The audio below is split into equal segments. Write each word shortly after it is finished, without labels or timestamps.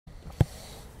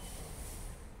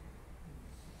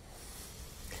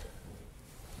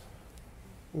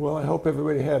Well, I hope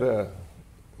everybody had a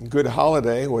good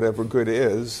holiday, whatever good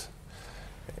is.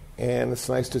 And it's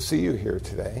nice to see you here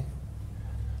today.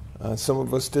 Some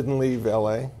of us didn't leave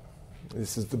LA.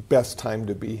 This is the best time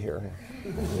to be here.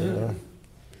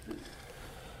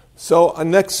 So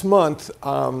next month,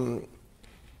 I'm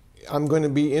going to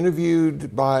be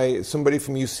interviewed by somebody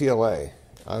from UCLA.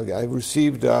 I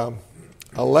received a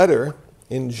letter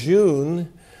in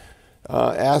June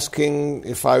asking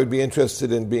if I would be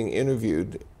interested in being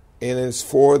interviewed, and it's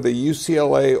for the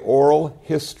UCLA Oral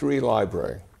History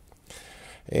Library.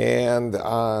 And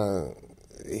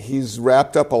he's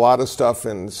wrapped up a lot of stuff,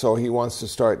 and so he wants to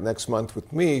start next month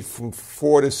with me from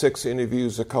 4 to 6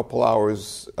 interviews, a couple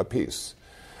hours apiece,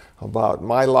 about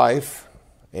my life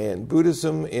and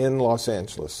Buddhism in Los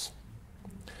Angeles,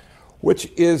 which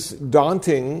is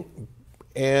daunting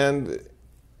and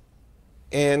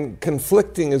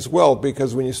conflicting as well,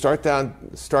 because when you start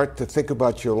to think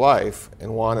about your life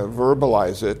and want to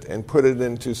verbalize it and put it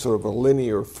into sort of a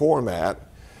linear format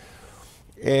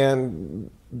and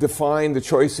define the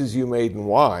choices you made and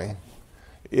why,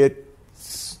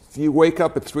 you wake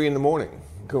up at 3 in the morning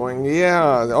going,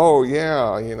 I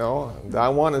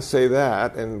want to say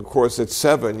that, and of course at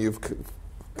 7 you've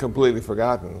completely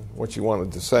forgotten what you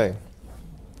wanted to say.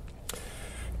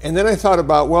 And then I thought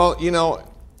about,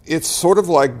 it's sort of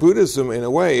like Buddhism in a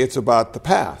way. It's about the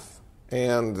path.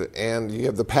 And you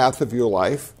have the path of your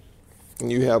life,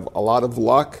 and you have a lot of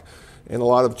luck and a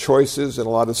lot of choices and a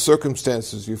lot of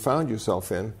circumstances you found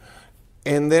yourself in.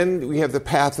 And then we have the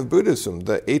path of Buddhism,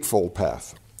 the Eightfold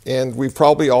Path. And we've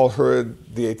probably all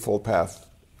heard the Eightfold Path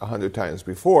 100 times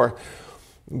before.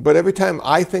 But every time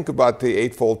I think about the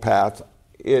Eightfold Path,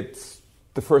 it's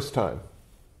the first time.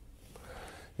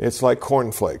 It's like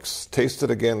cornflakes. Taste it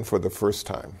again for the first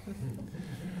time.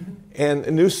 And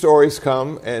new stories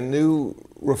come and new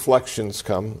reflections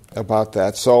come about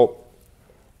that. So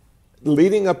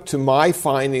leading up to my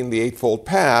finding the Eightfold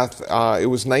Path, it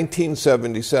was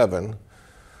 1977,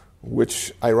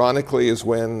 which ironically is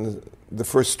when the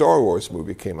first Star Wars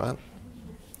movie came out.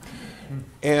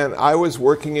 And I was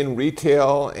working in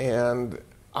retail, and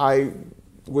I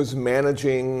was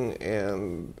managing,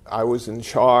 and I was in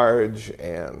charge,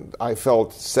 and I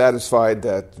felt satisfied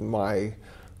that my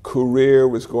career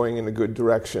was going in a good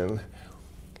direction.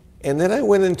 And then I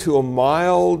went into a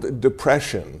mild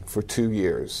depression for 2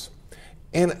 years.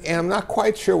 And I'm not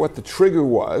quite sure what the trigger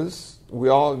was. We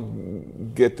all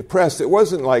get depressed. It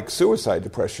wasn't like suicide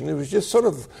depression. It was just sort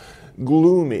of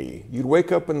gloomy. You'd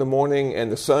wake up in the morning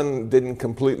and the sun didn't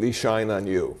completely shine on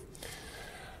you.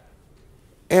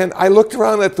 And I looked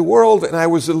around at the world, and I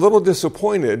was a little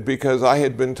disappointed because I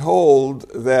had been told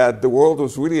that the world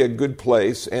was really a good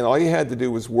place, and all you had to do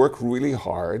was work really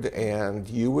hard, and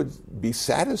you would be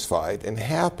satisfied and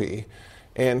happy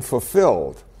and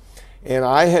fulfilled. And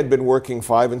I had been working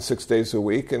 5 and 6 days a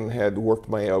week and had worked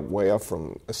my way up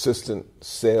from assistant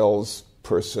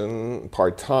salesperson,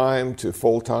 part-time, to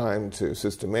full-time, to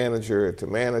assistant manager, to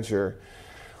manager,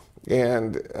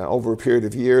 and over a period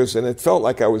of years, and it felt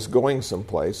like I was going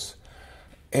someplace.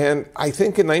 And I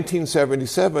think in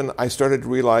 1977, I started to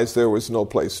realize there was no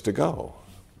place to go.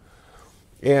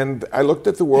 And I looked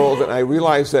at the world, and I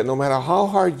realized that no matter how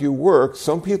hard you worked,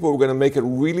 some people were going to make it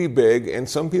really big, and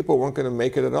some people weren't going to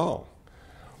make it at all.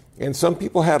 And some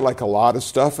people had like a lot of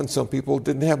stuff, and some people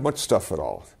didn't have much stuff at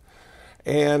all.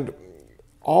 And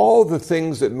all the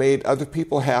things that made other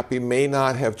people happy may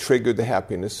not have triggered the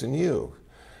happiness in you.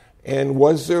 And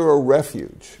was there a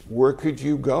refuge? Where could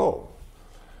you go?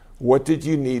 What did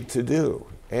you need to do?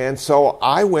 And so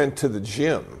I went to the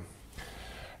gym.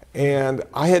 And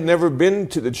I had never been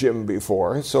to the gym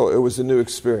before, so it was a new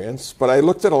experience. But I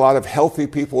looked at a lot of healthy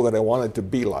people that I wanted to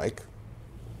be like.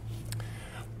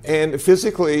 And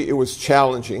physically, it was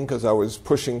challenging because I was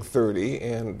pushing 30.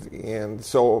 And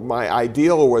so my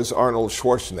ideal was Arnold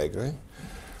Schwarzenegger.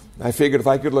 I figured if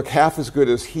I could look half as good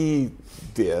as he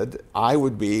did, I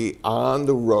would be on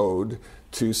the road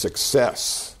to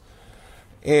success.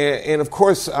 And of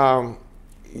course, none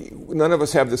of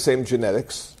us have the same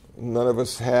genetics. None of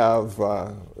us have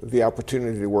the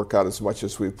opportunity to work out as much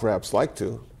as we perhaps like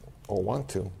to or want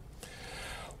to.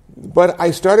 But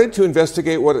I started to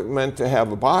investigate what it meant to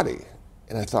have a body.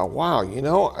 And I thought, wow,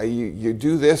 you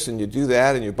do this and you do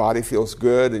that, and your body feels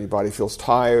good, and your body feels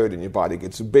tired, and your body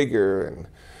gets bigger. And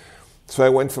so I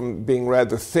went from being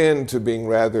rather thin to being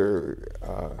rather,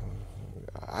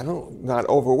 not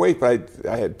overweight, but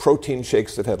I had protein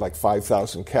shakes that had like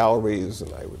 5,000 calories,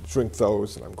 and I would drink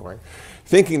those, and I'm going,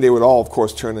 thinking they would all, of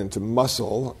course, turn into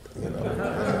muscle,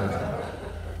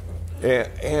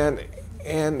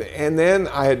 And then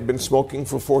I had been smoking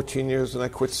for 14 years, and I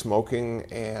quit smoking,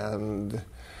 and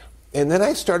then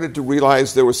I started to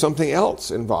realize there was something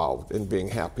else involved in being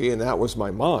happy, and that was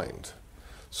my mind.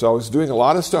 So I was doing a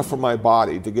lot of stuff for my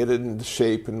body to get it into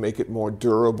shape and make it more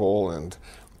durable,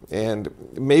 and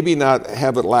maybe not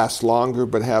have it last longer,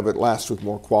 but have it last with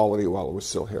more quality while it was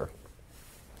still here.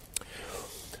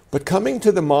 But coming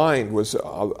to the mind was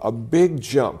a big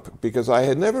jump, because I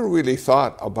had never really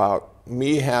thought about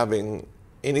me having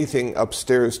anything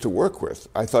upstairs to work with.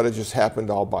 I thought it just happened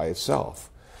all by itself.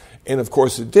 And of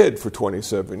course it did for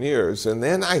 27 years. And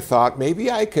then I thought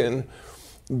maybe I can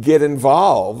get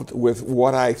involved with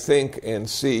what I think and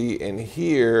see and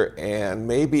hear, and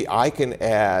maybe I can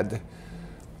add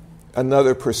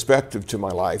another perspective to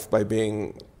my life by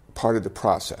being part of the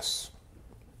process.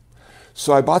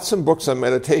 So I bought some books on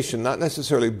meditation, not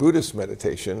necessarily Buddhist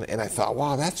meditation, and I thought,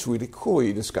 wow, that's really cool.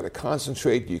 You just got to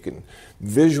concentrate, you can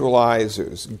visualize,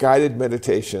 there's guided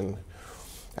meditation.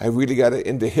 I really got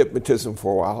into hypnotism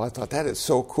for a while. I thought, that is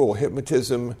so cool,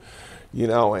 hypnotism, you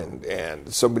know, and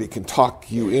somebody can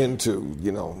talk you into,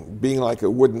 you know, being like a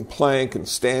wooden plank and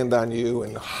stand on you,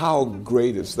 and how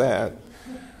great is that?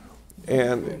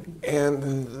 And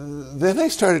then I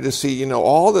started to see, you know,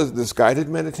 all this guided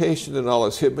meditation and all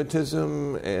this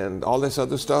hypnotism and all this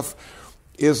other stuff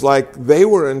is like they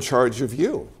were in charge of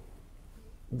you.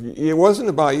 It wasn't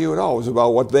about you at all. It was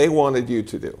about what they wanted you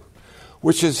to do,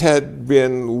 which had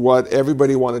been what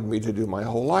everybody wanted me to do my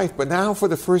whole life. But now, for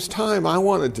the first time, I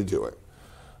wanted to do it.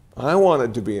 I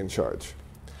wanted to be in charge.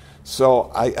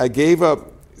 So I gave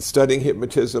up studying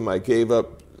hypnotism. I gave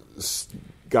up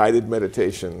guided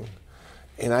meditation.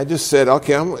 And I just said,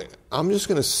 okay, I'm just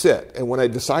going to sit. And when I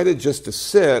decided just to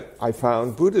sit, I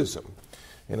found Buddhism.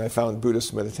 And I found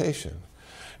Buddhist meditation.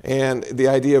 And the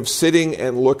idea of sitting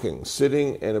and looking,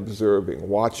 sitting and observing,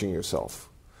 watching yourself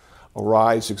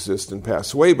arise, exist, and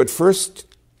pass away. But first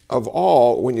of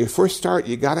all, when you first start,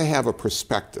 you got to have a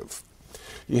perspective.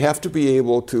 You have to be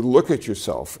able to look at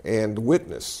yourself and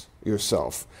witness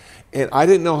yourself. And I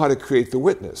didn't know how to create the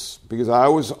witness, because I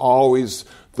was always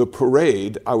the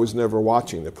parade. I was never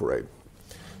watching the parade.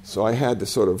 So I had to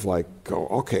sort of like go,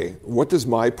 okay, what does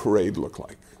my parade look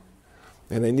like?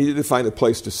 And I needed to find a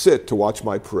place to sit to watch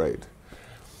my parade.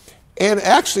 And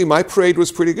actually, my parade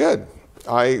was pretty good.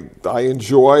 I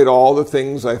enjoyed all the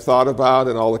things I thought about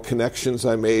and all the connections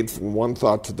I made from one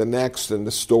thought to the next, and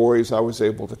the stories I was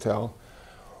able to tell.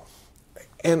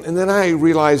 And then I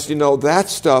realized, you know, that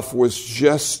stuff was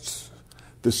just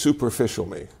the superficial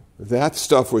me. That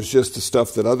stuff was just the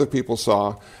stuff that other people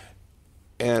saw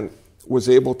and was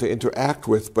able to interact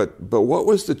with. But what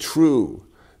was the true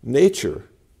nature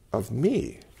of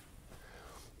me?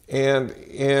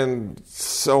 And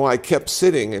so I kept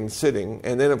sitting and sitting.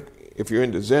 And then if you're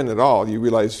into Zen at all, you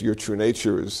realize your true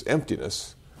nature is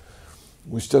emptiness,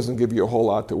 which doesn't give you a whole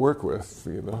lot to work with,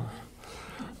 you know.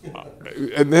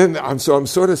 And then I'm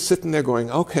sort of sitting there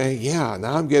going, okay, yeah,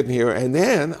 now I'm getting here. And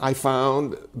then I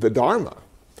found the Dharma,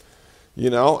 you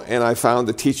know, and I found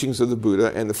the teachings of the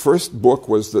Buddha. And the first book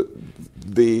was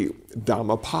the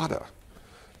Dhammapada.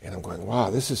 And I'm going,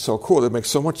 wow, this is so cool. It makes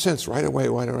so much sense right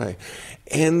away.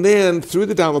 And then through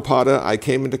the Dhammapada, I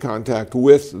came into contact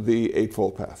with the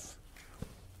Eightfold Path.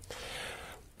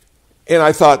 And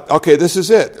I thought, okay, this is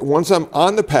it. Once I'm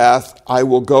on the path, I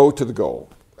will go to the goal.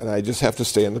 And I just have to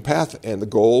stay on the path, and the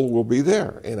goal will be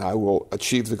there, and I will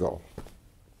achieve the goal.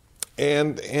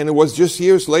 And it was just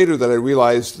years later that I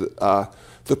realized that,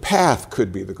 the path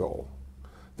could be the goal.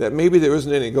 That maybe there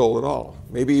isn't any goal at all.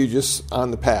 Maybe you're just on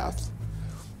the path.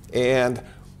 And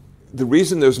the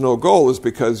reason there's no goal is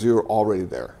because you're already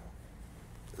there.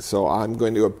 So I'm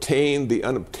going to obtain the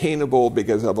unobtainable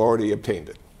because I've already obtained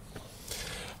it.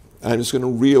 I'm just going to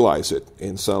realize it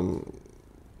in some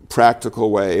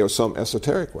practical way or some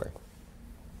esoteric way.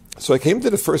 So I came to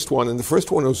the first one, and the first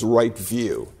one was right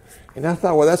view. And I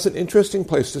thought, well, that's an interesting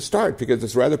place to start because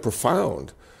it's rather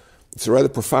profound. It's a rather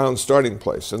profound starting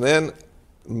place. And then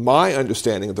my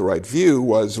understanding of the right view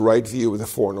was right view of the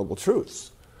Four Noble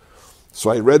Truths. So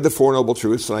I read the Four Noble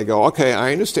Truths, and I go, okay,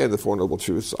 I understand the Four Noble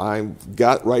Truths. I've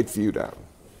got right view down.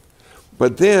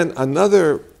 But then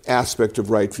another aspect of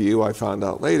right view I found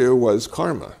out later was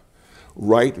karma.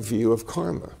 Right view of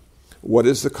karma. What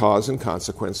is the cause and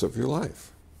consequence of your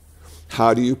life?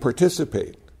 How do you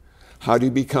participate? How do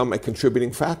you become a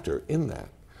contributing factor in that?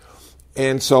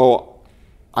 And so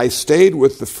I stayed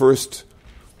with the first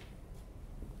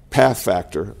path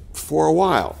factor for a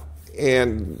while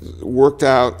and worked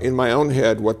out in my own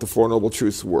head what the Four Noble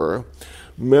Truths were,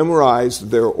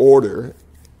 memorized their order,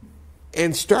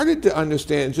 and started to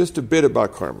understand just a bit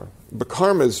about karma. But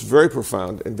karma is very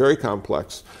profound and very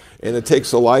complex, and it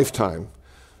takes a lifetime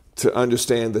to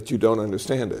understand that you don't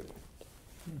understand it.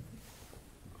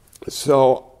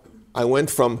 So I went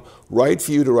from right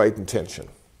view to right intention.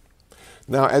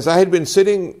 Now, as I had been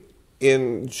sitting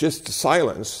in just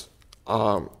silence,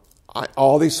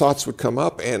 all these thoughts would come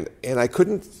up, and I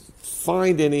couldn't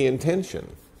find any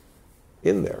intention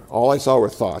in there. All I saw were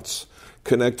thoughts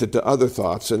connected to other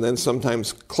thoughts, and then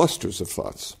sometimes clusters of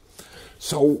thoughts.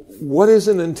 So what is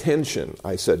an intention,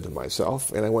 I said to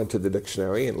myself, and I went to the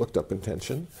dictionary and looked up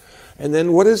intention. And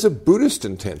then what is a Buddhist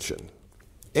intention?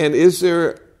 And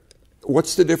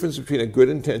what's the difference between a good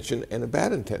intention and a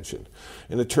bad intention?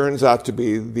 And it turns out to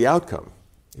be the outcome.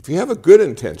 If you have a good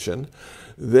intention,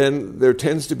 then there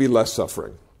tends to be less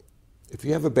suffering. If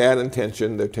you have a bad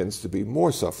intention, there tends to be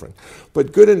more suffering.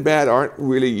 But good and bad aren't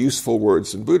really useful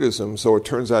words in Buddhism, so it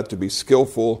turns out to be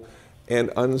skillful and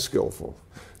unskillful.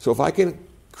 So if I can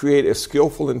create a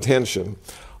skillful intention,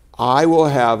 I will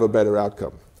have a better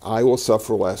outcome. I will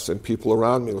suffer less, and people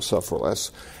around me will suffer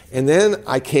less. And then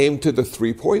I came to the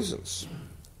 3 poisons.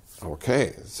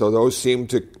 Okay, so those seem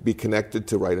to be connected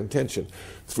to right intention.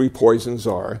 3 poisons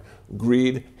are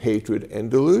greed, hatred, and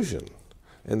delusion.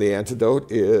 And the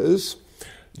antidote is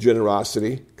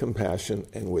generosity, compassion,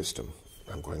 and wisdom.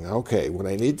 I'm going, okay, what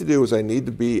I need to do is I need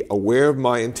to be aware of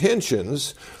my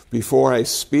intentions before I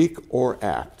speak or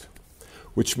act,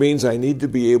 which means I need to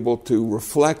be able to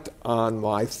reflect on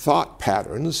my thought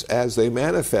patterns as they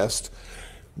manifest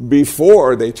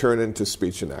before they turn into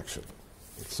speech and action.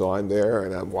 So I'm there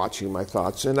and I'm watching my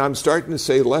thoughts, and I'm starting to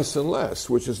say less and less,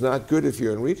 which is not good if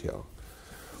you're in retail,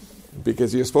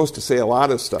 because you're supposed to say a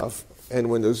lot of stuff, and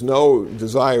when there's no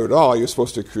desire at all, you're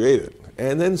supposed to create it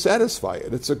and then satisfy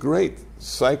it. It's a great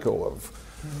cycle of,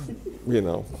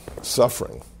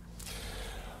 suffering.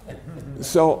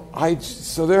 So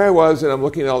there I was, and I'm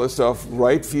looking at all this stuff,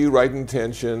 right view, right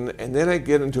intention, and then I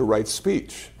get into right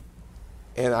speech.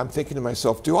 And I'm thinking to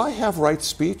myself, do I have right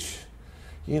speech?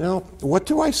 What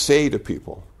do I say to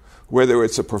people? Whether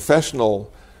it's a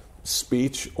professional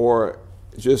speech or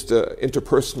just an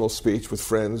interpersonal speech with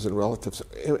friends and relatives.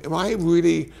 Am I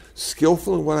really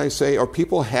skillful in what I say? Are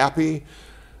people happier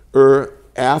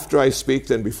after I speak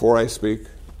than before I speak?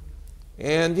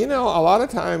 And, a lot of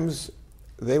times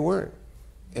they weren't.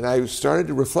 And I started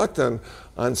to reflect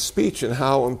on speech and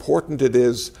how important it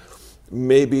is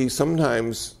maybe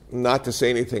sometimes not to say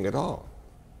anything at all.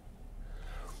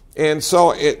 And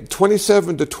so at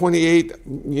 27 to 28,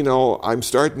 I'm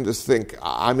starting to think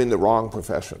I'm in the wrong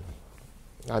profession.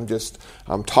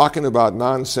 I'm talking about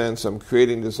nonsense, I'm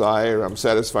creating desire, I'm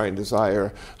satisfying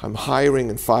desire, I'm hiring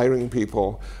and firing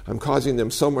people, I'm causing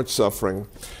them so much suffering,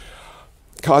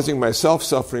 causing myself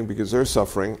suffering because they're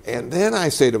suffering, and then I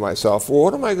say to myself, well,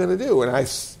 what am I going to do? And I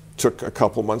took a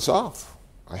couple months off.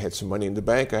 I had some money in the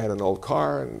bank, I had an old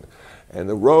car, and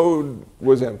the road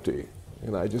was empty.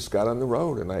 And I just got on the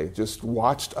road and I just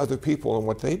watched other people and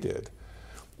what they did.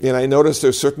 And I noticed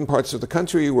there's certain parts of the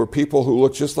country where people who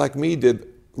looked just like me did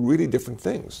really different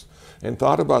things and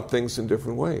thought about things in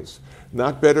different ways.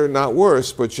 Not better, not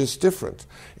worse, but just different.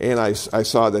 And I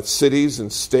saw that cities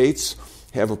and states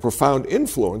have a profound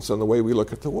influence on the way we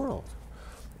look at the world.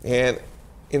 And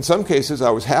in some cases, I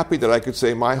was happy that I could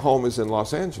say my home is in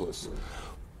Los Angeles.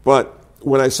 But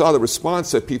when I saw the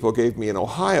response that people gave me in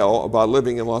Ohio about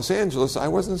living in Los Angeles, I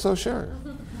wasn't so sure.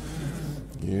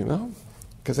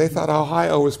 Because they thought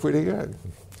Ohio was pretty good.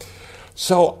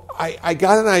 So I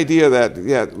got an idea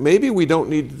that, maybe we don't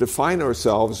need to define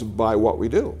ourselves by what we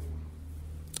do.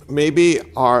 Maybe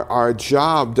our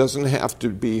job doesn't have to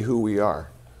be who we are.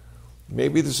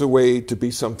 Maybe there's a way to be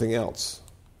something else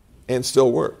and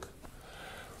still work.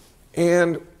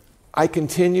 And I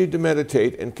continued to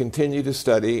meditate and continued to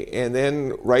study, and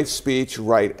then right speech,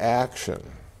 right action.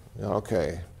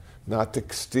 Okay, not to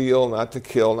steal, not to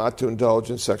kill, not to indulge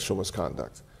in sexual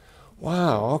misconduct.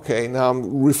 Wow, okay, now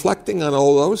I'm reflecting on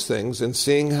all those things and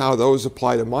seeing how those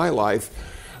apply to my life,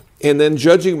 and then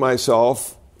judging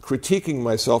myself, critiquing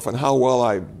myself on how well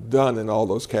I've done in all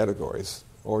those categories,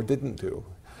 or didn't do.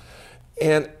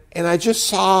 And I just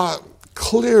saw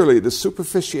clearly the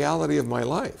superficiality of my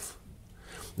life.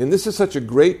 And this is such a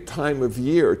great time of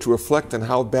year to reflect on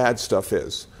how bad stuff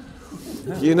is.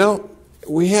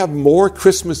 We have more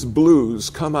Christmas blues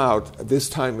come out this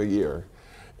time of year,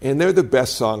 and they're the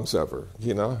best songs ever,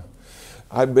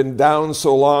 I've been down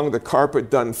so long, the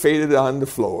carpet done faded on the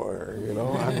floor,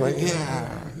 I'm like,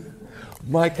 yeah,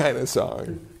 my kind of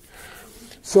song.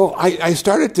 So I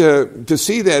started to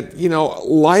see that,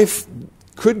 life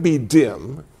could be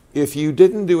dim if you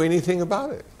didn't do anything about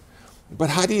it. But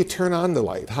how do you turn on the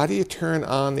light? How do you turn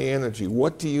on the energy?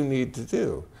 What do you need to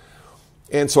do?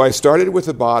 And so I started with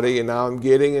the body, and now I'm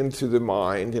getting into the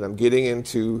mind, and I'm getting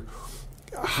into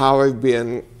how I've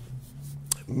been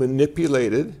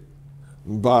manipulated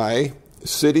by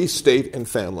city, state, and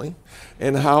family,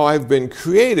 and how I've been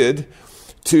created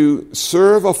to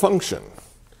serve a function,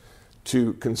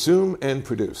 to consume and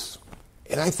produce.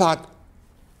 And I thought,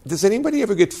 does anybody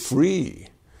ever get free?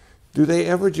 Do they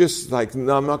ever just like,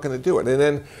 no, I'm not going to do it?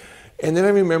 And then I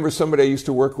remember somebody I used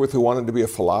to work with who wanted to be a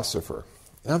philosopher.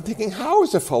 And I'm thinking, how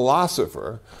is a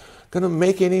philosopher going to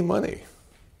make any money?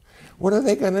 What are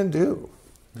they going to do?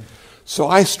 So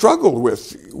I struggled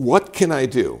with, what can I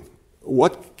do?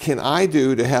 What can I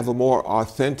do to have a more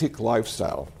authentic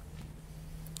lifestyle?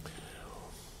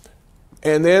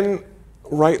 And then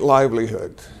right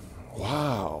livelihood.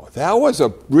 Wow, that was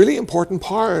a really important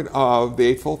part of the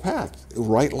Eightfold Path,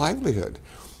 right livelihood.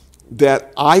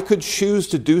 That I could choose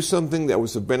to do something that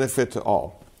was a benefit to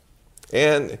all.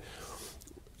 And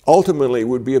ultimately it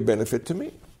would be a benefit to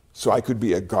me. So I could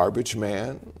be a garbage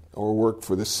man or work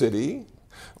for the city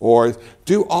or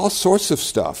do all sorts of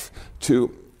stuff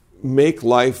to make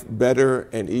life better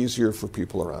and easier for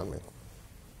people around me.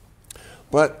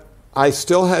 But I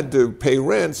still had to pay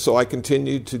rent, so I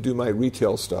continued to do my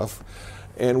retail stuff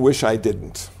and wish I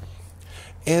didn't.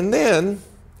 And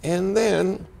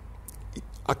then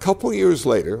a couple years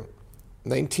later,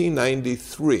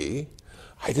 1993,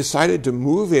 I decided to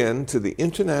move into the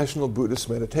International Buddhist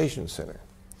Meditation Center.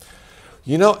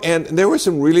 You know, and there were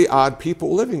some really odd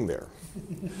people living there.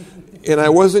 And I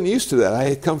wasn't used to that. I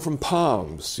had come from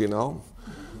Palms, you know,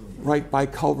 right by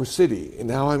Culver City. And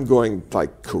now I'm going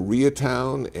like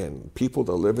Koreatown and people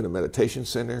that live in a meditation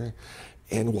center.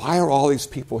 And why are all these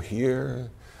people here?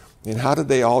 And how did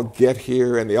they all get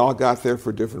here? And they all got there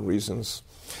for different reasons.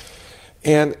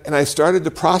 And I started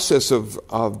the process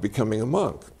of becoming a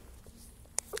monk.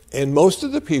 And most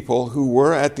of the people who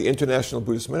were at the International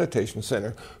Buddhist Meditation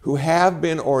Center who have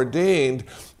been ordained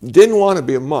didn't want to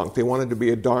be a monk. They wanted to be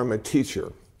a Dharma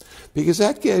teacher because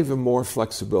that gave them more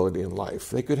flexibility in life.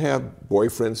 They could have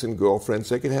boyfriends and girlfriends.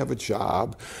 They could have a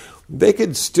job. They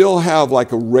could still have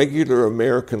like a regular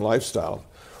American lifestyle.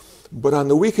 But on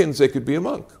the weekends, they could be a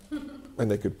monk.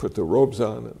 And they could put their robes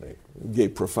on and they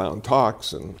gave profound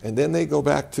talks. And then they go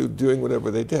back to doing whatever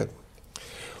they did.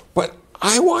 But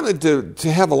I wanted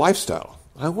to have a lifestyle.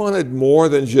 I wanted more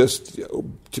than just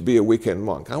to be a weekend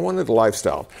monk. I wanted a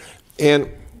lifestyle. And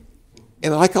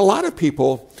like a lot of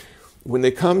people, when they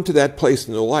come to that place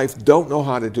in their life, don't know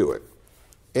how to do it.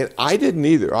 And I didn't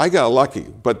either. I got lucky.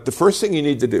 But the first thing you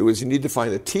need to do is you need to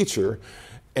find a teacher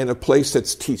and a place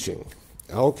that's teaching.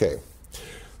 Okay.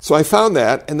 So I found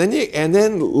that. And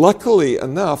then luckily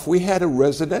enough, we had a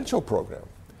residential program.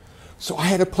 So I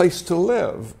had a place to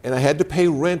live, and I had to pay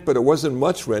rent, but it wasn't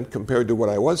much rent compared to what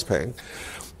I was paying.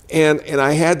 And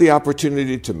I had the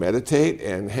opportunity to meditate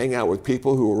and hang out with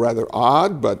people who were rather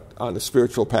odd, but on a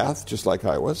spiritual path, just like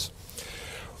I was.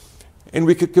 And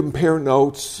we could compare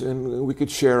notes, and we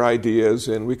could share ideas,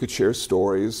 and we could share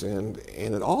stories, and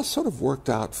it all sort of worked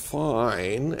out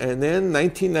fine. And then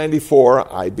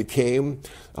 1994, I became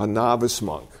a novice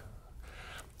monk.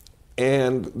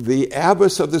 And the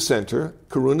abbess of the center,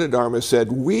 Karuna Dharma,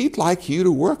 said, "We'd like you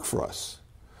to work for us."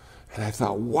 And I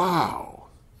thought, wow,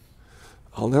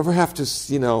 I'll never have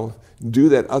to, do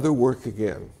that other work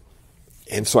again.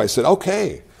 And so I said,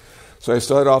 okay. So I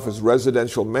started off as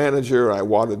residential manager. I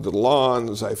watered the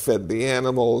lawns. I fed the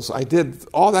animals. I did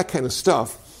all that kind of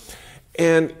stuff.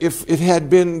 And if it had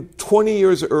been 20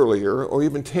 years earlier or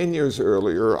even 10 years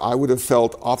earlier, I would have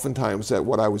felt oftentimes that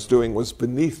what I was doing was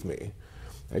beneath me.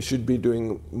 I should be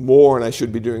doing more, and I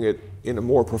should be doing it in a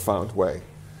more profound way.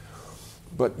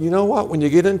 But you know what? When you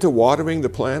get into watering the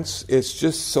plants, it's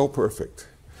just so perfect.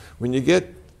 When you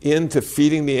get into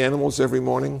feeding the animals every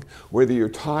morning, whether you're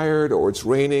tired or it's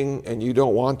raining and you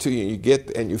don't want to,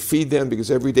 and you feed them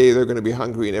because every day they're going to be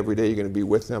hungry and every day you're going to be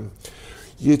with them,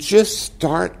 you just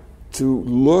start to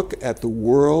look at the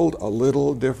world a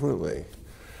little differently.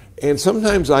 And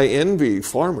sometimes I envy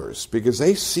farmers because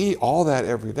they see all that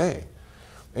every day.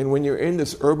 And when you're in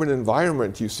this urban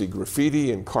environment, you see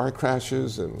graffiti and car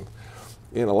crashes and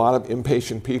a lot of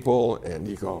impatient people, and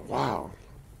you go, wow.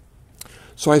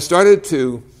 So I started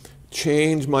to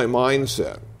change my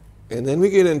mindset. And then we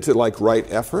get into like right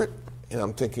effort, and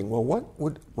I'm thinking, well, what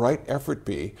would right effort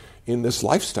be in this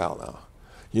lifestyle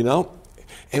now?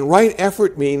 And right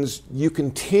effort means you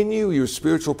continue your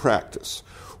spiritual practice,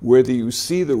 whether you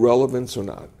see the relevance or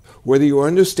not. Whether you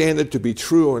understand it to be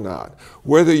true or not,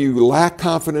 whether you lack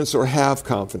confidence or have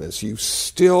confidence, you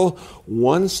still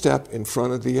one step in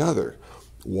front of the other.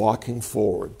 walking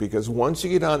forward. Because once you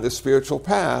get on the spiritual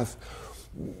path,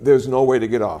 there's no way to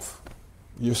get off.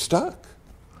 You're stuck.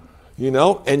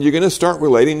 And you're going to start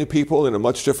relating to people in a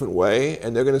much different way,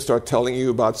 and they're going to start telling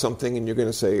you about something, and you're going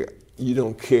to say you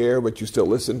don't care, but you still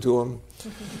listen to them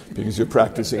because you're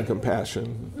practicing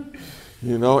compassion.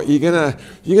 You're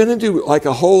gonna do like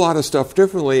a whole lot of stuff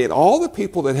differently, and all the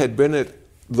people that had been at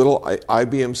little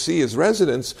IBMC as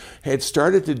residents had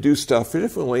started to do stuff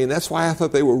differently, and that's why I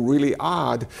thought they were really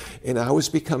odd, and I was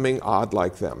becoming odd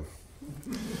like them,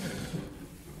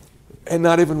 and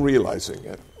not even realizing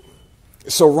it.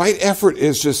 So right effort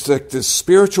is just like this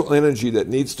spiritual energy that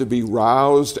needs to be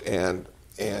roused and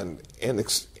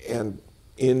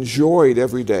enjoyed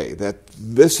every day. That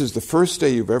this is the first day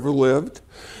you've ever lived.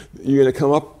 You're going to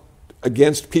come up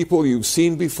against people you've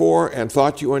seen before and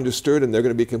thought you understood, and they're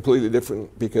going to be completely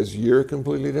different because you're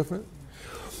completely different.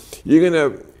 You're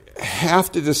going to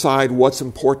have to decide what's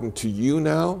important to you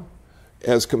now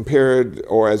as compared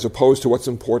or as opposed to what's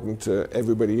important to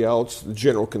everybody else, the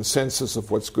general consensus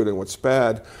of what's good and what's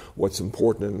bad, what's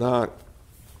important and not.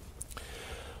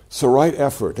 So right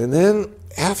effort. And then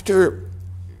after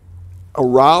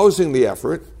arousing the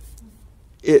effort,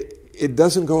 it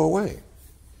doesn't go away.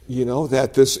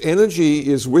 That this energy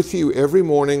is with you every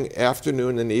morning,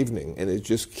 afternoon, and evening, and it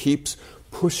just keeps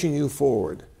pushing you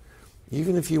forward.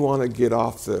 Even if you want to get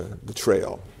off the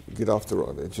trail, get off the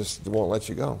road, it just won't let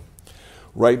you go.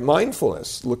 Right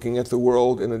mindfulness, looking at the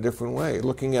world in a different way,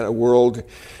 looking at a world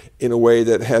in a way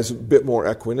that has a bit more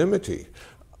equanimity,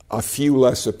 a few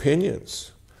less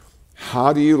opinions.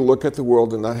 How do you look at the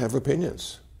world and not have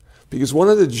opinions? Because one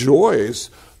of the joys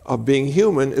of being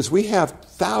human is we have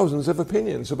thousands of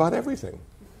opinions about everything.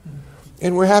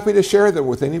 And we're happy to share them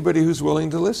with anybody who's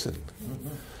willing to listen.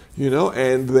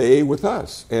 And they with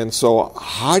us. And so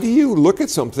how do you look at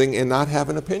something and not have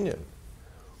an opinion?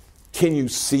 Can you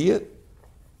see it?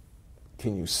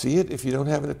 Can you see it if you don't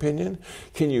have an opinion?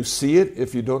 Can you see it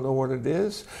if you don't know what it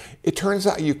is? It turns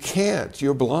out you can't.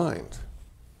 You're blind.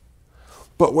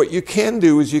 But what you can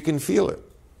do is you can feel it.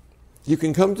 You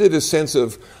can come to this sense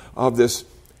of this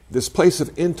place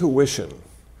of intuition,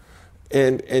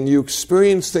 and you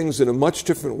experience things in a much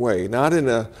different way, not in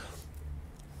a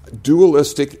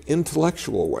dualistic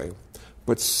intellectual way,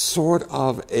 but sort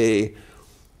of a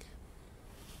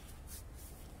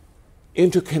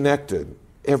interconnected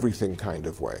everything kind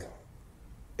of way.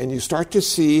 And you start to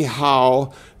see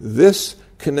how this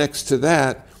connects to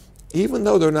that, even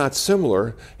though they're not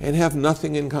similar and have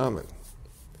nothing in common,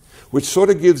 which sort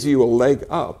of gives you a leg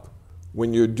up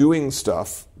when you're doing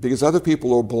stuff, because other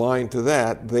people are blind to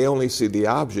that. They only see the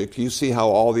object. You see how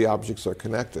all the objects are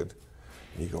connected.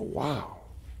 And you go, wow.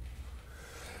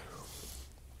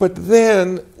 But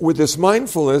then, with this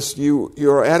mindfulness,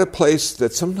 you're at a place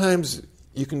that sometimes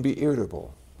you can be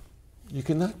irritable. You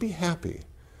cannot be happy.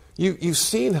 You've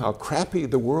seen how crappy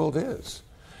the world is.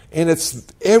 And it's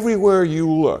everywhere you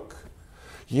look.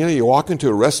 You walk into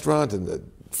a restaurant and the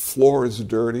floor is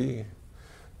dirty.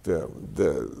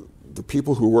 The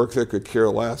people who work there could care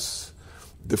less.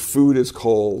 The food is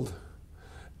cold.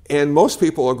 And most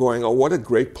people are going, oh, what a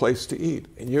great place to eat.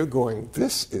 And you're going,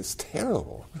 this is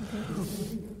terrible.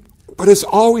 But it's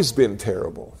always been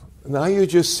terrible. Now you're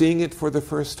just seeing it for the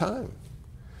first time.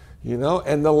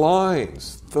 And the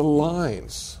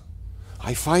lines.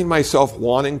 I find myself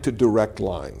wanting to direct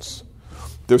lines.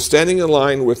 They're standing in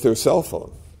line with their cell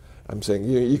phone. I'm saying,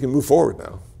 you can move forward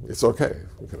now. It's okay.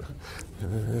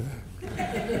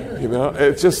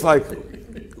 It's just like,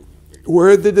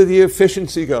 where did the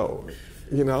efficiency go?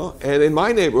 And in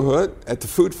my neighborhood, at the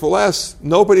Food for Less,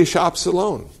 nobody shops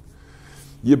alone.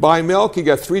 You buy milk, you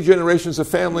got 3 generations of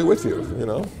family with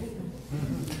you,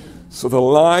 So the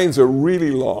lines are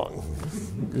really long,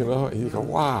 and you go,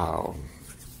 wow.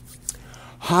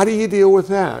 How do you deal with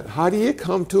that? How do you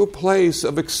come to a place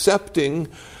of accepting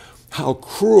how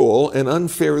cruel and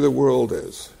unfair the world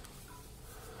is?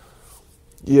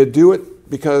 You do it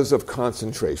because of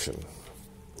concentration,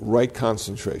 right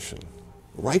concentration.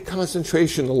 Right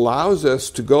concentration allows us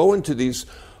to go into these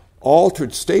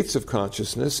altered states of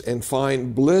consciousness and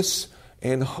find bliss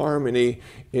and harmony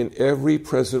in every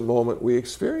present moment we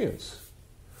experience.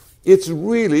 It's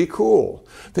really cool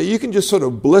that you can just sort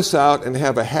of bliss out and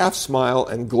have a half smile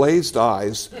and glazed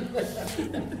eyes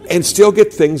and still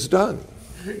get things done.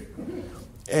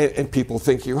 And people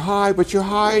think you're high, but you're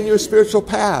high in your spiritual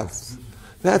paths.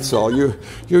 That's all. You're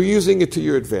using it to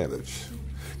your advantage.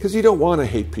 Because you don't want to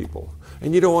hate people.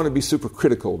 And you don't want to be super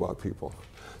critical about people.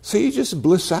 So you just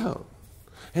bliss out.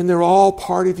 And they're all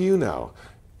part of you now.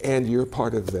 And you're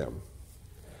part of them.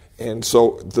 And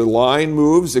so the line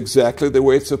moves exactly the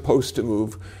way it's supposed to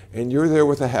move. and you're there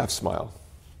with a half smile,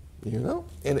 you know,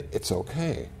 and it's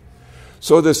okay.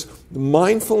 So this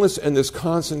mindfulness and this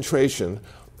concentration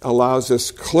allows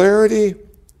us clarity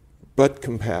but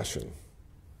compassion.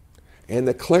 And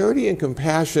the clarity and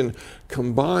compassion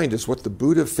combined is what the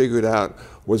Buddha figured out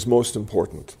was most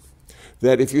important.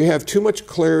 That if you have too much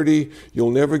clarity,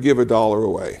 you'll never give $1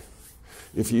 away.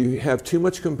 If you have too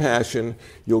much compassion,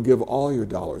 you'll give all your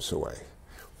dollars away.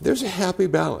 There's a happy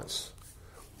balance.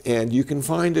 And you can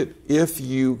find it if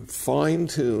you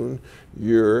fine-tune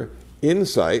your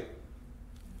insight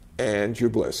and your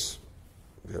bliss.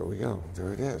 There we go.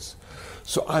 There it is.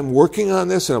 So I'm working on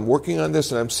this, and I'm working on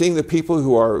this, and I'm seeing the people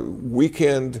who are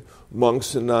weekend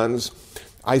monks and nuns.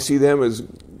 I see them as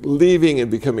leaving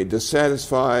and becoming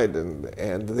dissatisfied,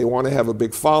 and they want to have a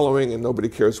big following, and nobody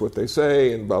cares what they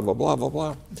say, and blah, blah, blah, blah,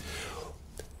 blah.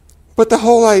 But the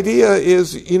whole idea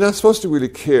is you're not supposed to really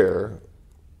care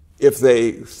if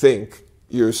they think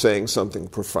you're saying something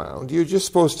profound. You're just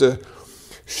supposed to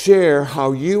share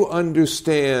how you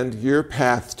understand your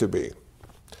path to be,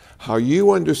 how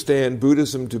you understand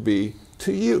Buddhism to be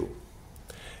to you,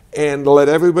 and let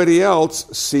everybody else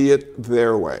see it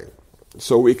their way.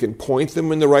 So we can point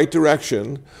them in the right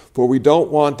direction, for we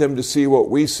don't want them to see what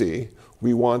we see.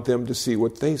 We want them to see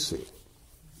what they see.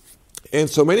 And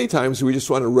so many times we just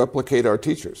want to replicate our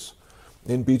teachers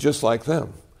and be just like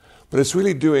them. But it's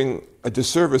really doing a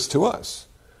disservice to us,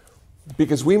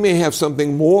 because we may have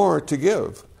something more to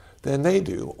give than they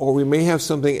do, or we may have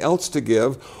something else to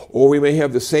give, or we may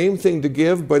have the same thing to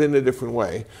give but in a different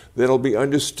way that'll be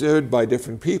understood by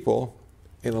different people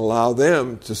and allow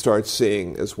them to start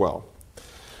seeing as well.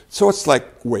 So it's like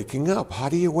waking up. How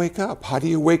do you wake up? How do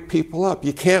you wake people up?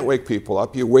 You can't wake people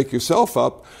up. You wake yourself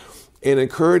up and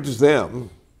encourage them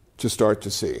to start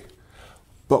to see.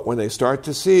 But when they start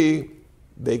to see,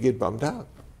 they get bummed out.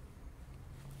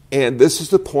 And this is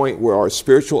the point where our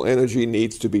spiritual energy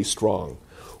needs to be strong.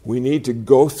 We need to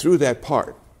go through that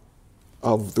part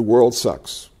of the world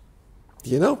sucks.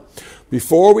 You know?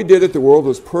 Before we did it, the world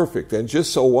was perfect and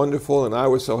just so wonderful, and I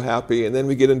was so happy. And then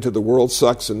we get into the world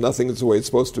sucks and nothing is the way it's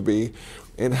supposed to be.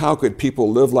 And how could people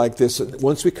live like this? And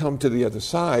once we come to the other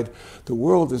side, the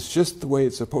world is just the way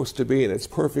it's supposed to be, and it's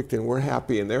perfect, and we're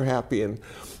happy, and they're happy, and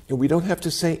we don't have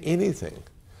to say anything,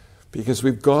 because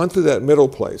we've gone through that middle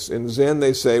place. In Zen,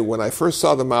 they say, when I first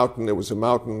saw the mountain, it was a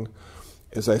mountain.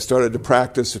 As I started to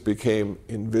practice, it became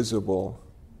invisible.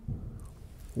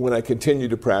 When I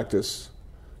continued to practice,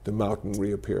 the mountain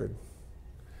reappeared.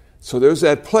 So there's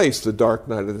that place, the dark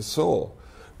night of the soul,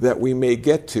 that we may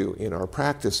get to in our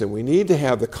practice. And we need to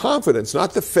have the confidence,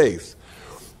 not the faith.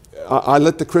 I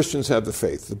let the Christians have the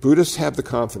faith. The Buddhists have the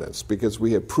confidence, because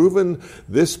we have proven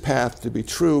this path to be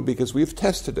true, because we've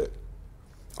tested it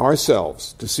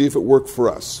ourselves to see if it worked for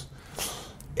us.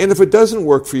 And if it doesn't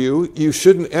work for you, you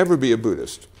shouldn't ever be a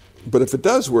Buddhist. But if it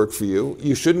does work for you,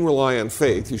 you shouldn't rely on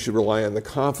faith. You should rely on the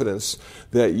confidence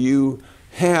that you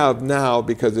have now,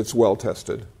 because it's well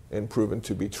tested and proven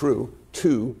to be true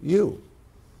to you.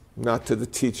 Not to the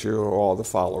teacher or all the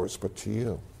followers, but to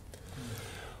you.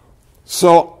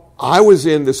 So I was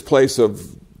in this place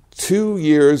of 2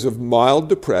 years of mild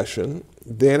depression.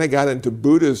 Then I got into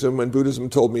Buddhism, and Buddhism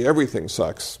told me everything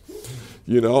sucks.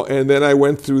 You know, and then I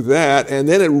went through that, and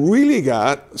then it really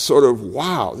got sort of,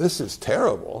 wow, this is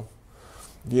terrible.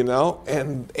 You know,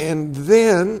 and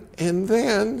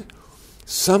then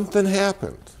something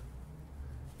happened.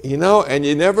 You know, and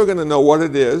you're never going to know what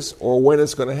it is or when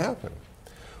it's going to happen.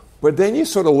 But then you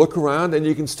sort of look around and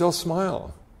you can still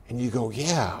smile. And you go,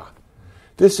 yeah,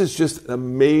 this is just an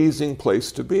amazing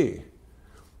place to be.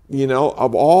 You know,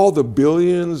 of all the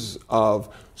billions of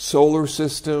solar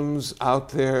systems out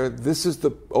there, this is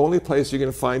the only place you're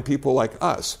going to find people like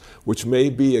us, which may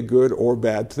be a good or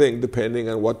bad thing depending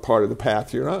on what part of the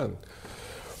path you're on.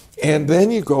 And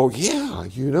then you go, yeah,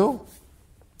 you know,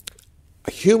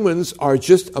 humans are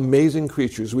just amazing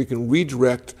creatures. We can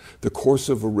redirect the course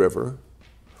of a river,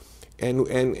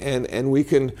 and we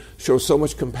can show so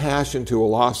much compassion to a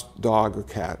lost dog or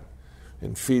cat,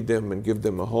 and feed them and give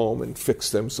them a home and fix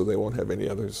them so they won't have any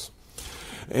others.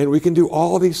 And we can do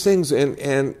all these things,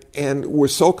 and we're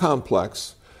so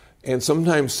complex and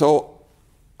sometimes so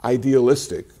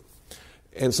idealistic,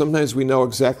 and sometimes we know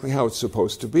exactly how it's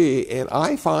supposed to be. And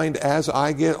I find as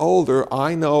I get older,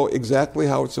 I know exactly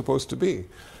how it's supposed to be.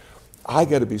 I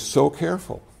got to be so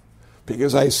careful,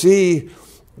 because I see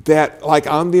that, like,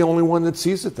 I'm the only one that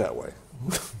sees it that way.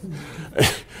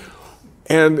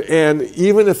 And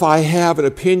even if I have an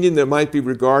opinion that might be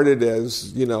regarded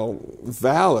as, you know,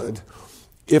 valid,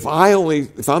 if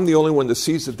I'm the only one that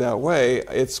sees it that way,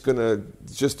 it's going to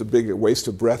just a big waste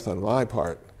of breath on my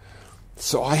part.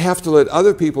 So I have to let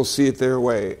other people see it their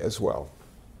way as well.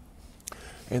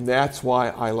 And that's why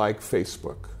I like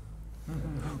Facebook.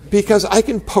 Because I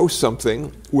can post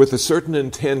something with a certain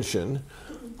intention,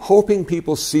 hoping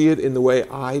people see it in the way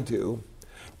I do.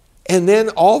 And then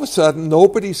all of a sudden,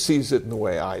 nobody sees it in the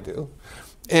way I do.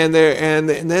 And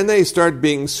then they start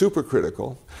being super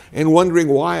critical and wondering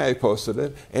why I posted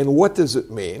it and what does it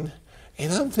mean.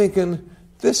 And I'm thinking,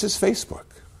 this is Facebook.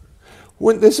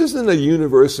 This isn't a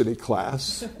university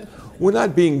class. We're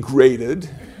not being graded.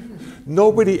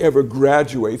 Nobody ever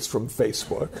graduates from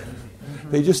Facebook.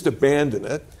 They just abandon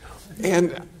it.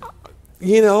 And,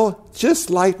 just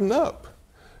lighten up.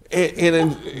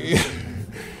 And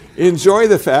enjoy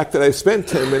the fact that I spent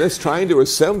 10 minutes trying to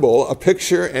assemble a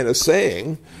picture and a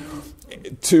saying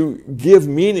to give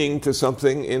meaning to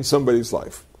something in somebody's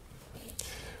life.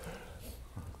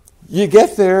 You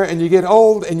get there and you get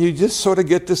old and you just sort of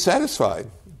get dissatisfied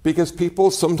because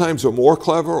people sometimes are more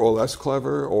clever or less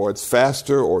clever, or it's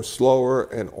faster or slower,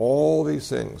 and all these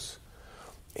things.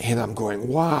 And I'm going,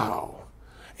 wow.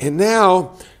 And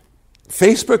now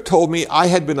Facebook told me I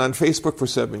had been on Facebook for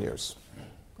 7 years.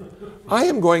 I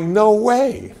am going, no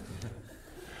way.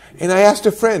 And I asked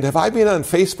a friend, have I been on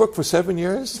Facebook for 7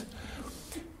 years?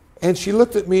 And she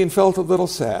looked at me and felt a little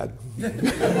sad.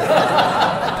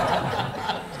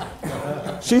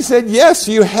 She said, yes,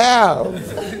 you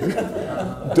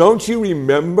have. Don't you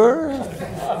remember?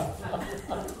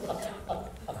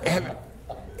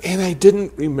 And I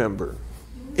didn't remember.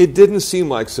 It didn't seem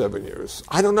like 7 years.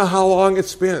 I don't know how long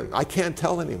it's been. I can't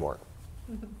tell anymore.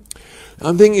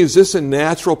 I'm thinking, is this a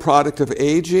natural product of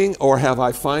aging, or have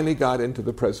I finally got into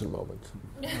the present moment?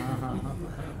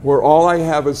 Where all I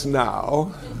have is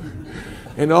now,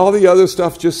 and all the other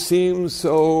stuff just seems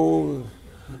so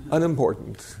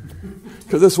unimportant.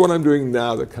 Because that's what I'm doing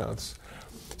now that counts.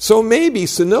 So maybe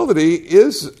senility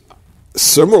is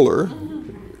similar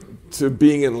to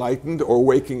being enlightened or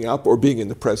waking up or being in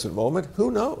the present moment. Who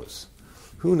knows?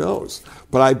 Who knows?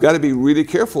 But I've got to be really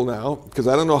careful now because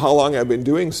I don't know how long I've been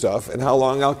doing stuff and how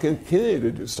long I'll continue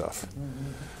to do stuff.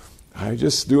 I'm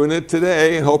just doing it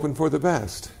today and hoping for the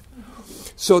best.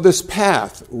 So this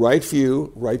path, right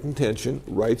view, right intention,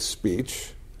 right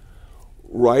speech,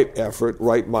 right effort,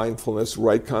 right mindfulness,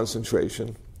 right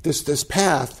concentration, this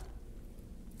path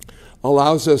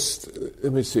allows us,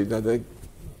 let me see, I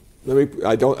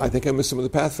think I missed some of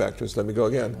the path factors. Let me go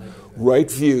again.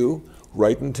 Right view,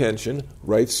 right intention,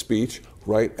 right speech,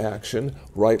 right action,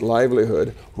 right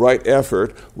livelihood, right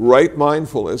effort, right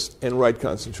mindfulness, and right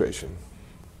concentration.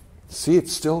 See,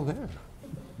 it's still there.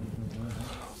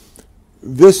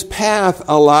 This path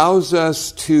allows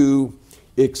us to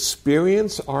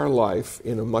experience our life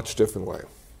in a much different way.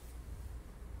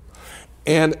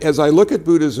 And as I look at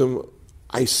Buddhism,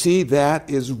 I see that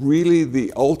is really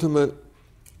the ultimate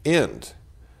end.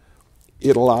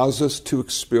 It allows us to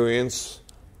experience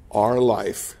our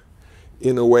life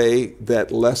in a way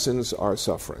that lessens our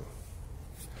suffering.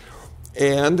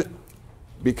 And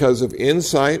because of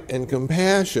insight and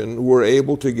compassion, we're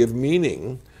able to give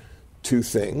meaning to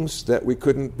things that we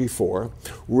couldn't before.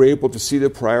 We're able to see the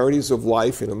priorities of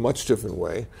life in a much different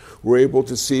way. We're able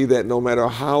to see that no matter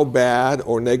how bad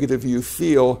or negative you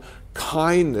feel,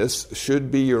 kindness should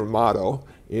be your motto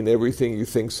in everything you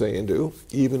think, say, and do.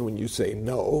 Even when you say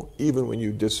no, even when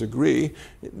you disagree,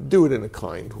 do it in a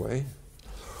kind way.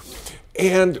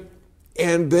 And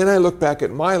then I look back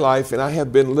at my life, and I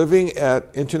have been living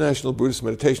at International Buddhist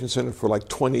Meditation Center for like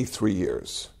 23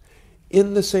 years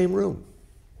in the same room,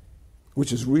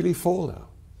 which is really full now.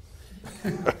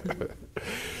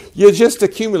 You just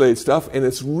accumulate stuff, and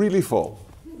it's really full.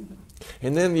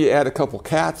 And then you add a couple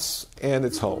cats, and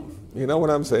it's home. You know what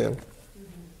I'm saying?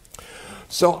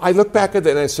 So I look back at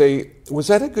that and I say, was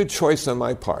that a good choice on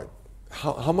my part?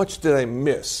 How much did I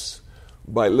miss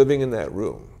by living in that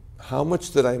room? How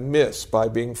much did I miss by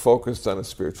being focused on a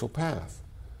spiritual path?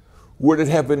 Would it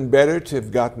have been better to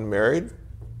have gotten married,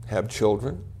 have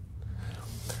children,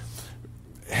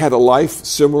 had a life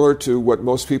similar to what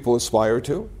most people aspire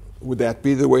to? Would that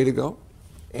be the way to go?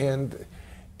 And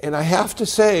I have to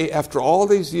say, after all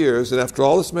these years and after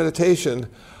all this meditation,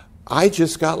 I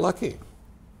just got lucky.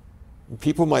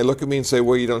 People might look at me and say,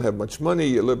 well, you don't have much money,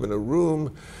 you live in a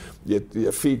room, you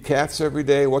feed cats every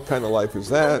day, what kind of life is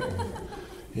that?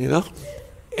 You know?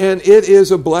 And it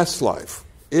is a blessed life.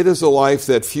 It is a life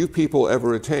that few people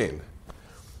ever attain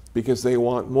because they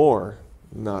want more,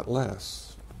 not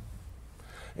less.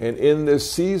 And in this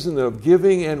season of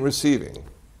giving and receiving,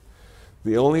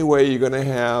 the only way you're going to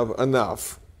have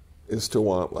enough is to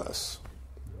want less.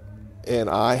 And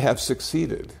I have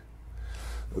succeeded.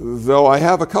 Though I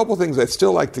have a couple things I'd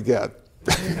still like to get,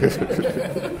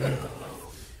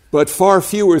 But far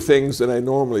fewer things than I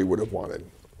normally would have wanted.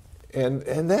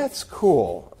 And that's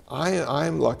cool.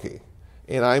 I'm lucky,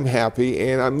 and I'm happy,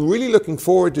 and I'm really looking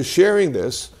forward to sharing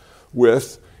this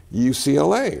with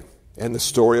UCLA and the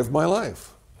story of my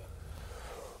life.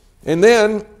 And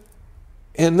then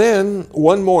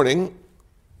one morning,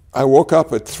 I woke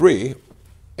up at 3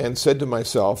 and said to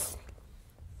myself,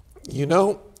 you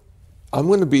know, I'm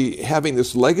going to be having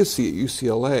this legacy at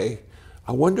UCLA.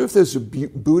 I wonder if there's a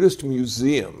Buddhist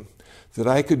museum that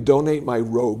I could donate my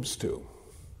robes to.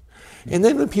 And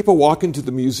then when people walk into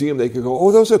the museum, they could go,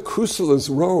 oh, those are Kusala's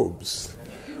robes.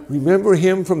 Remember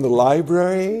him from the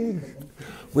library?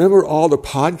 Remember all the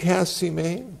podcasts he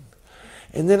made?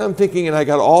 And then I'm thinking, and I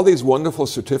got all these wonderful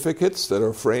certificates that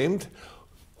are framed.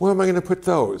 Where am I going to put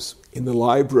those? In the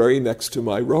library next to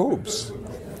my robes.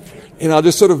 And I'll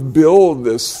just sort of build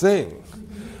this thing.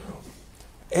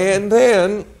 And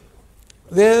then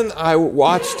I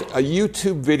watched a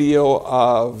YouTube video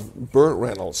of Burt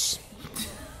Reynolds.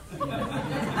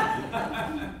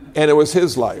 And it was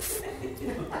his life.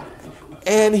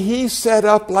 And he set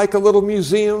up like a little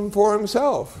museum for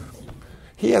himself.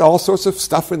 He had all sorts of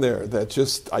stuff in there that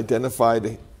just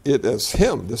identified it as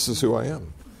him. This is who I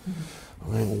am. I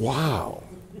mean, wow.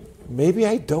 Maybe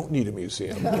I don't need a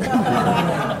museum.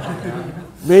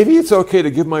 Maybe it's okay to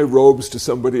give my robes to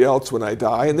somebody else when I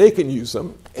die, and they can use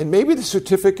them. And maybe the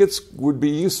certificates would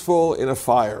be useful in a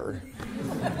fire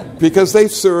because they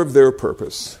serve their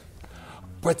purpose.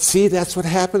 But see, that's what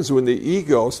happens when the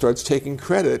ego starts taking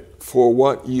credit for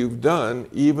what you've done,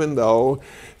 even though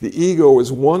the ego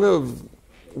was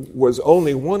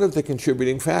only one of the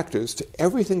contributing factors to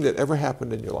everything that ever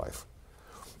happened in your life.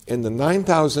 And the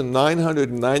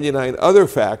 9,999 other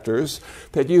factors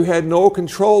that you had no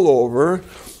control over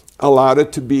allowed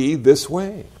it to be this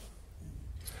way.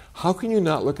 How can you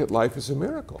not look at life as a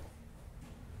miracle?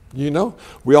 You know,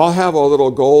 we all have our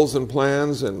little goals and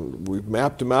plans, and we've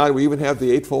mapped them out. We even have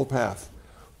the Eightfold Path.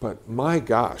 But my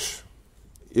gosh,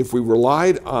 if we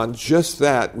relied on just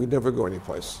that, we'd never go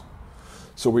anyplace.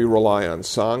 So we rely on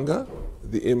Sangha,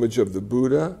 the image of the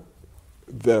Buddha,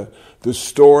 the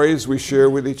stories we share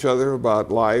with each other about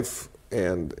life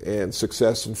and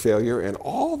success and failure, and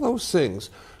all those things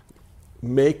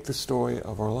make the story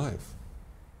of our life.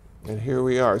 And here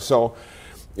we are. So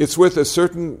it's with a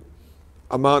certain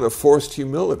amount of forced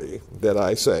humility that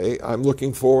I say, I'm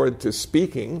looking forward to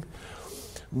speaking,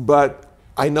 but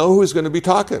I know who's going to be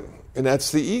talking, and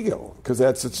that's the ego, because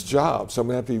that's its job. So I'm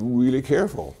going to have to be really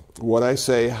careful what I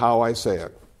say, how I say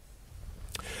it.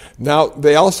 Now,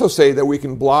 they also say that we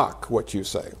can block what you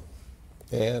say.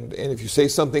 And if you say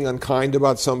something unkind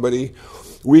about somebody,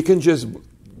 we can just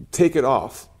take it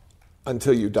off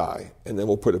until you die, and then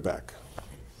we'll put it back.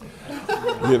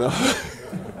 You know?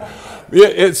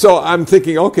 Yeah, so I'm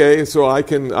thinking, okay, so I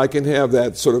can have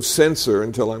that sort of censor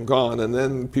until I'm gone, and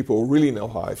then people really know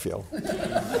how I feel.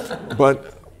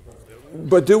 But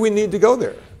do we need to go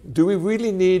there? Do we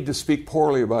really need to speak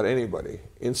poorly about anybody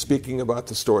in speaking about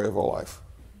the story of our life?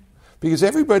 Because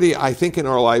everybody, I think, in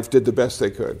our life did the best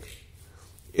they could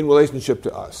in relationship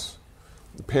to us.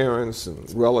 Parents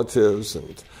and relatives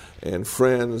and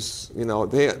friends, you know,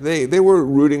 they were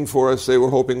rooting for us. They were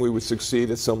hoping we would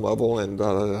succeed at some level, and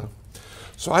da-da-da.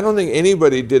 So I don't think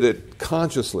anybody did it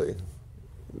consciously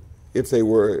if they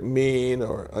were mean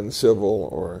or uncivil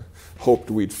or hoped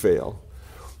we'd fail.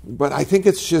 But I think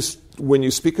it's just when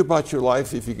you speak about your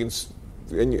life, if you can,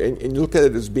 and you look at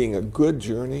it as being a good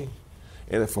journey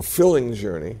and a fulfilling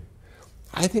journey,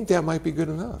 I think that might be good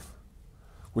enough.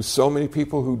 With so many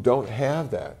people who don't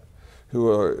have that, who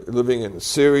are living in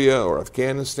Syria or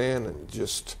Afghanistan and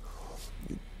just,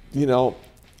 you know,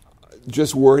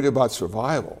 just worried about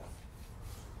survival.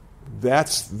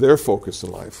 That's their focus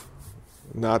in life,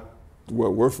 not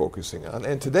what we're focusing on.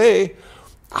 And today,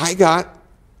 I got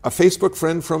a Facebook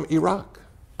friend from Iraq.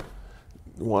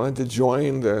 Wanted to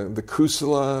join the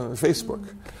Kusala Facebook.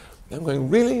 And I'm going,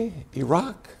 really?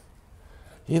 Iraq?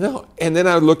 You know? And then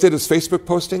I looked at his Facebook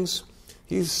postings.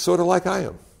 He's sort of like I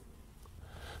am.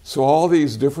 So all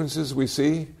these differences we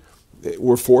see,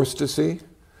 we're forced to see,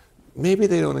 maybe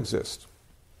they don't exist.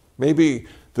 Maybe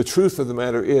the truth of the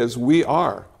matter is we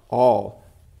are all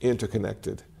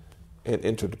interconnected and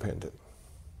interdependent.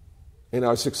 And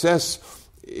our success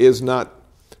is not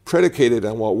predicated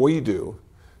on what we do,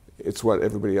 it's what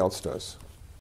everybody else does.